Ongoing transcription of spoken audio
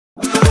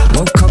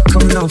No cup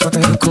coming off of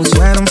the cold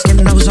sweat on my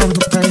skin, I was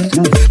overpaid.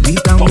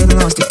 Deep down getting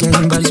lost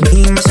again, but it's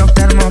me and myself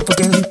that I'm up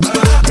against.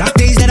 Dark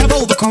days that I've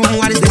overcome,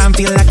 why does time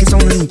feel like it's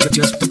only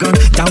just begun?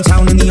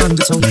 Downtown in the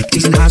undertow,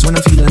 chasing highs when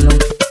I'm feeling low.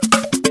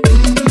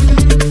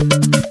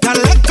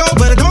 Gotta let go,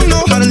 but I don't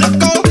know how to let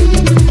go.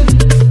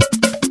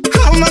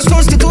 How am I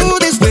supposed to do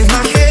this with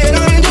my head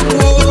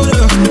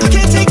underwater? I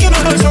can't take it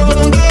much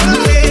longer,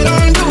 my head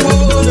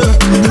underwater.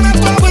 And I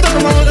fall with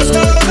all the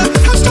stuff.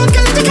 I'm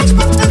struggling to catch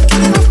my breath,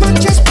 getting off my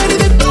chest, but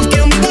if it don't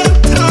kill me,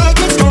 then I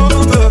get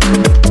stronger.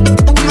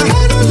 With my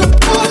head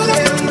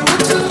underwater,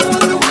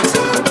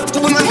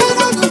 with my head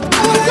underwater.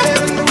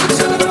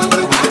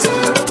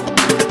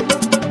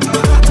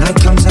 Night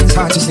comes and it's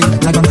hard to sleep,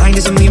 like my mind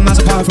is a million miles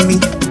apart from me.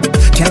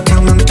 Can't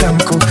count on the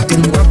chemical,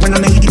 didn't work when I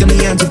made it in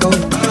the antidote.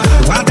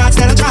 The wild thoughts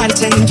that I try to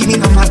take, keep me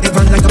numb, they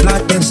run like a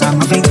blood inside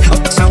my veins.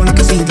 Up the sound, I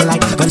can see the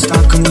light, but it's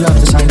dark on the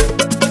other side.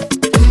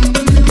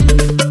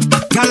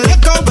 Gotta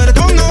let go, but I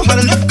don't know how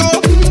to let go.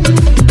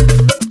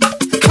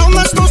 How am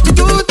I supposed to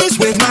do this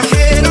with my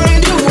head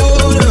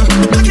underwater?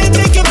 I can't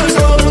take it much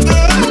longer,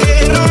 my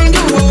head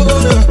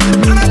underwater.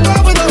 And I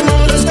fall with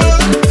all the stuff.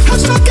 I'm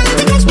struggling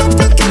to catch my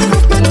breath, getting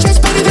off my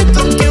chest, but if it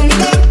don't kill me,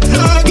 then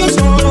I get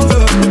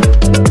stronger.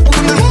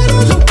 With my head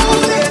underwater, with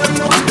my head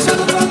underwater.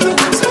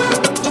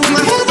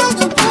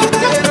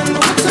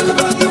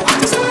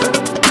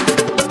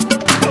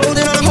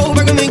 Holding on a hope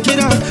I can make it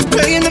out,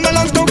 praying that my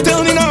lungs don't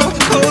fail me now.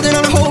 Holding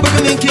on a hope I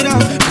can make it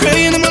out,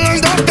 praying that my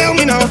lungs don't fail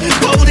me now.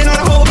 Holding on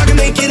a hope I can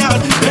make it out,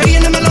 praying